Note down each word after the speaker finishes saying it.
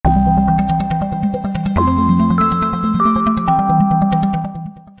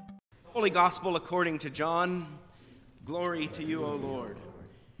Holy Gospel according to John. Glory to you, O Lord.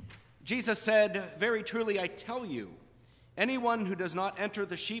 Jesus said, "Very truly I tell you, anyone who does not enter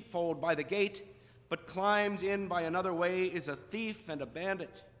the sheepfold by the gate, but climbs in by another way is a thief and a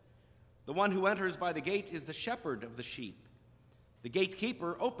bandit. The one who enters by the gate is the shepherd of the sheep. The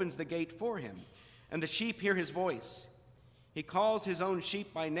gatekeeper opens the gate for him, and the sheep hear his voice. He calls his own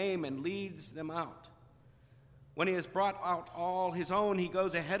sheep by name and leads them out. When he has brought out all his own, he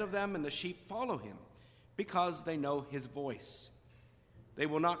goes ahead of them, and the sheep follow him, because they know his voice. They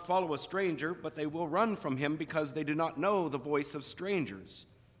will not follow a stranger, but they will run from him, because they do not know the voice of strangers."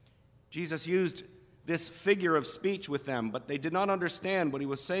 Jesus used this figure of speech with them, but they did not understand what he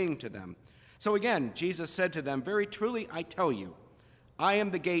was saying to them. So again, Jesus said to them, "Very truly I tell you, I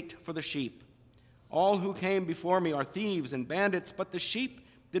am the gate for the sheep. All who came before me are thieves and bandits, but the sheep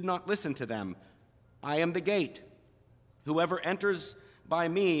did not listen to them. I am the gate. Whoever enters by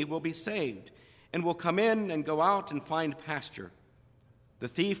me will be saved, and will come in and go out and find pasture. The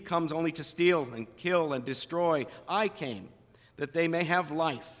thief comes only to steal and kill and destroy. I came that they may have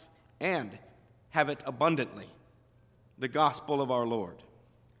life and have it abundantly." The gospel of our Lord.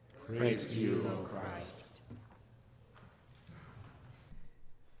 Praise to you, O Christ.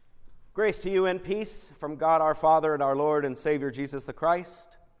 Grace to you and peace from God our Father and our Lord and Savior Jesus the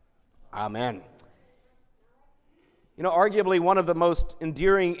Christ. Amen. You know, arguably one of the most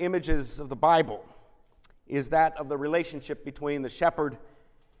endearing images of the Bible is that of the relationship between the shepherd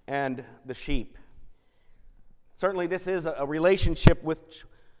and the sheep. Certainly this is a relationship which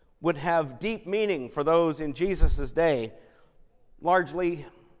would have deep meaning for those in Jesus' day, largely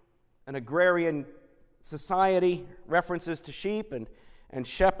an agrarian society. References to sheep and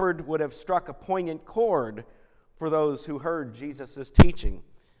shepherd would have struck a poignant chord for those who heard Jesus' teaching.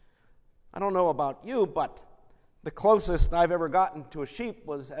 I don't know about you, but the closest I've ever gotten to a sheep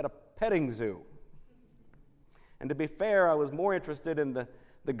was at a petting zoo. And to be fair, I was more interested in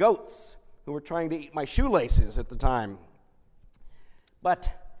the goats who were trying to eat my shoelaces at the time. But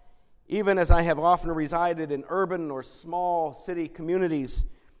even as I have often resided in urban or small city communities,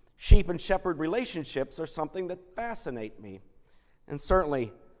 sheep and shepherd relationships are something that fascinate me, and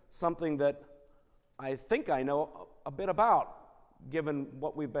certainly something that I think I know a bit about, given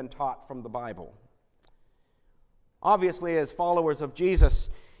what we've been taught from the Bible. Obviously, as followers of Jesus,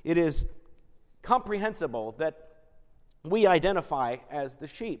 it is comprehensible that we identify as the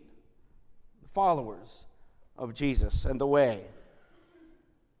sheep, the followers of Jesus and the way.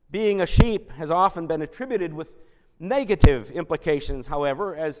 Being a sheep has often been attributed with negative implications,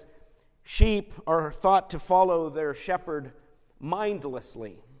 however, as sheep are thought to follow their shepherd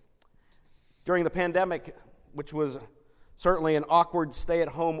mindlessly. During the pandemic, which was certainly an awkward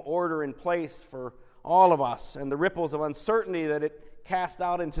stay-at-home order in place for all of us, and the ripples of uncertainty that it cast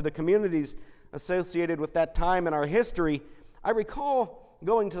out into the communities associated with that time in our history, I recall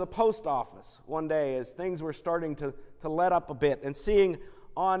going to the post office one day as things were starting to let up a bit and seeing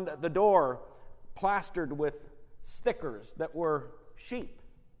on the door plastered with stickers that were sheep.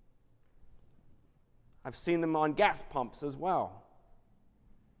 I've seen them on gas pumps as well.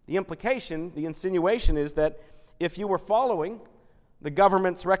 The insinuation is that if you were following the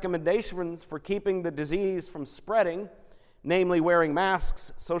government's recommendations for keeping the disease from spreading, namely wearing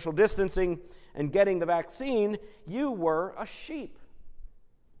masks, social distancing, and getting the vaccine, you were a sheep,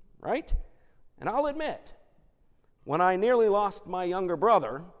 right? And I'll admit, when I nearly lost my younger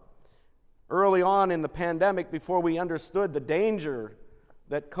brother early on in the pandemic, before we understood the danger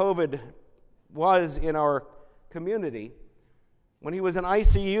that COVID was in our community, when he was in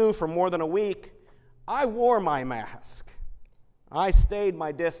ICU for more than a week, I wore my mask. I stayed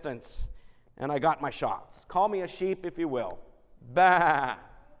my distance, and I got my shots. Call me a sheep if you will. Bah!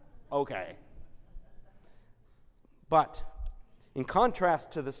 Okay. But in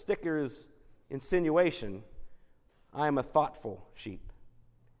contrast to the sticker's insinuation, I am a thoughtful sheep.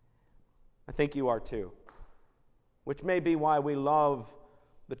 I think you are too, which may be why we love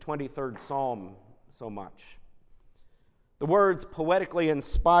the 23rd Psalm so much. The words poetically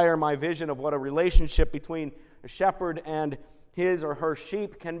inspire my vision of what a relationship between a shepherd and his or her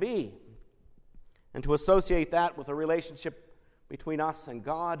sheep can be. And to associate that with a relationship between us and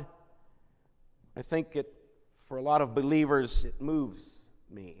God, I think for a lot of believers, it moves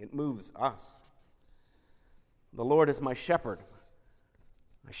me. It moves us. The Lord is my shepherd.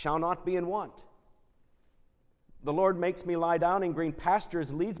 I shall not be in want. The Lord makes me lie down in green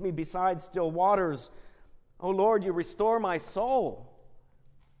pastures, leads me beside still waters. O Lord, you restore my soul.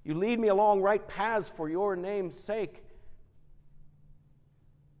 You lead me along right paths for your name's sake.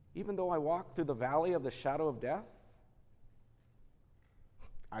 Even though I walk through the valley of the shadow of death,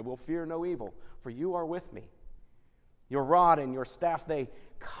 I will fear no evil, for you are with me. Your rod and your staff, they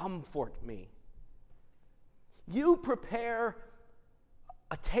comfort me. You prepare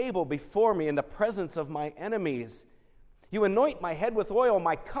a table before me in the presence of my enemies. You anoint my head with oil,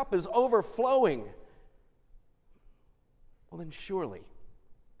 my cup is overflowing. Well, then surely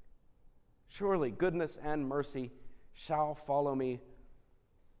goodness and mercy shall follow me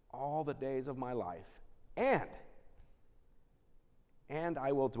all the days of my life, and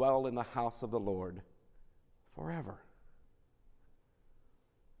I will dwell in the house of the Lord forever.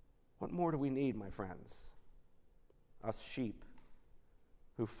 What more do we need, my friends? Us sheep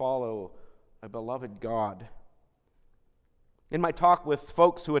who follow a beloved God. In my talk with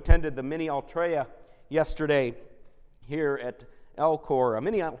folks who attended the Mini Ultra yesterday here at Elcor, a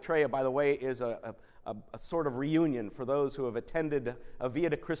Mini Ultra, by the way, is a sort of reunion for those who have attended a Via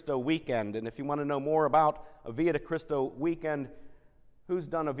de Cristo weekend. And if you want to know more about a Via de Cristo weekend, who's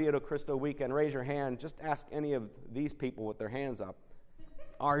done a Via de Cristo weekend? Raise your hand. Just ask any of these people with their hands up.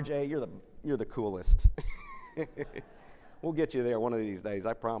 RJ, you're the coolest. We'll get you there one of these days,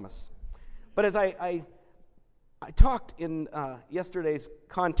 I promise. But as I talked in yesterday's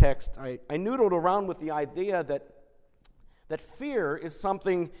context, I noodled around with the idea that fear is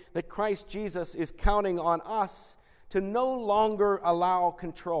something that Christ Jesus is counting on us to no longer allow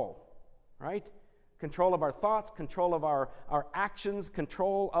control, right? Control of our thoughts, control of our actions,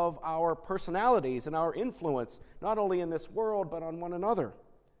 control of our personalities and our influence, not only in this world, but on one another.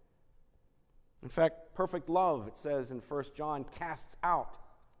 In fact, perfect love, it says in 1 John, casts out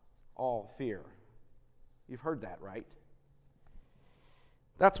all fear. You've heard that, right?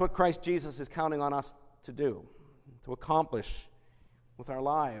 That's what Christ Jesus is counting on us to do, to accomplish with our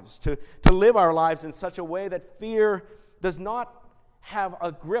lives, to live our lives in such a way that fear does not have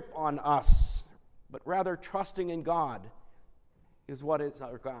a grip on us, but rather trusting in God is what is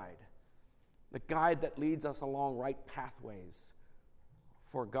our guide, the guide that leads us along right pathways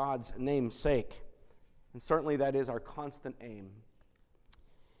for God's name's sake. And certainly that is our constant aim.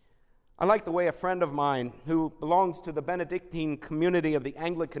 I like the way a friend of mine who belongs to the Benedictine community of the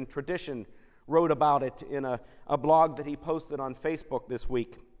Anglican tradition wrote about it in a blog that he posted on Facebook this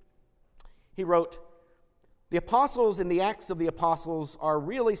week. He wrote, "The apostles in the Acts of the Apostles are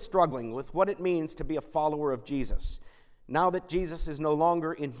really struggling with what it means to be a follower of Jesus, now that Jesus is no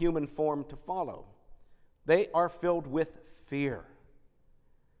longer in human form to follow. They are filled with fear.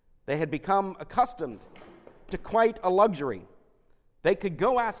 They had become accustomed to quite a luxury. They could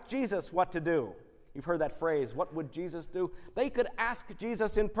go ask Jesus what to do. You've heard that phrase, what would Jesus do? They could ask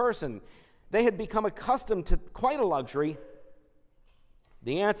Jesus in person. They had become accustomed to quite a luxury.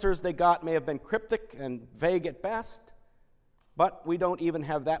 The answers they got may have been cryptic and vague at best, but we don't even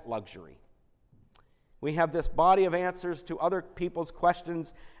have that luxury. We have this body of answers to other people's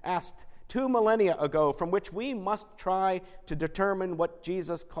questions asked 2 millennia ago, from which we must try to determine what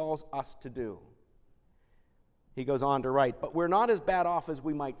Jesus calls us to do." He goes on to write, "But we're not as bad off as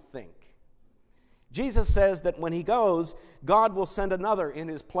we might think. Jesus says that when he goes, God will send another in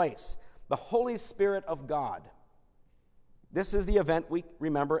his place, the Holy Spirit of God. This is the event we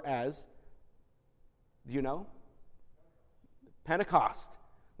remember as, do you know? Pentecost,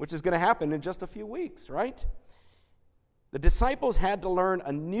 which is going to happen in just a few weeks, right? The disciples had to learn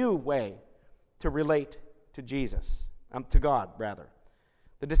a new way to relate to Jesus, to God, rather.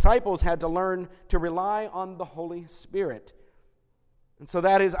 The disciples had to learn to rely on the Holy Spirit. And so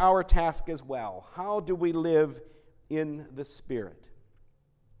that is our task as well. How do we live in the Spirit?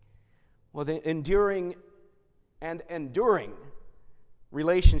 Well, the enduring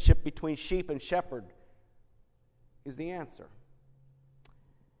relationship between sheep and shepherd is the answer.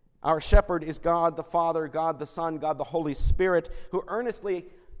 Our shepherd is God the Father, God the Son, God the Holy Spirit, who earnestly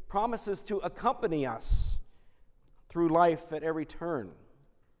promises to accompany us through life at every turn.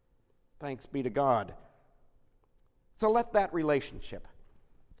 Thanks be to God. So let that relationship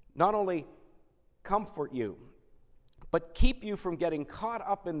not only comfort you, but keep you from getting caught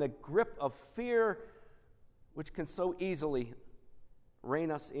up in the grip of fear, which can so easily rein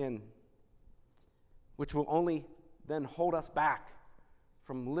us in, which will only then hold us back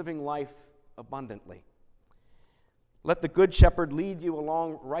from living life abundantly. Let the Good Shepherd lead you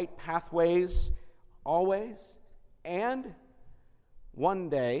along right pathways always, and one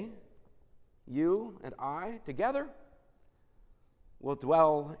day, you and I together will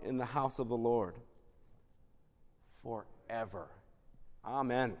dwell in the house of the Lord forever.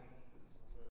 Amen.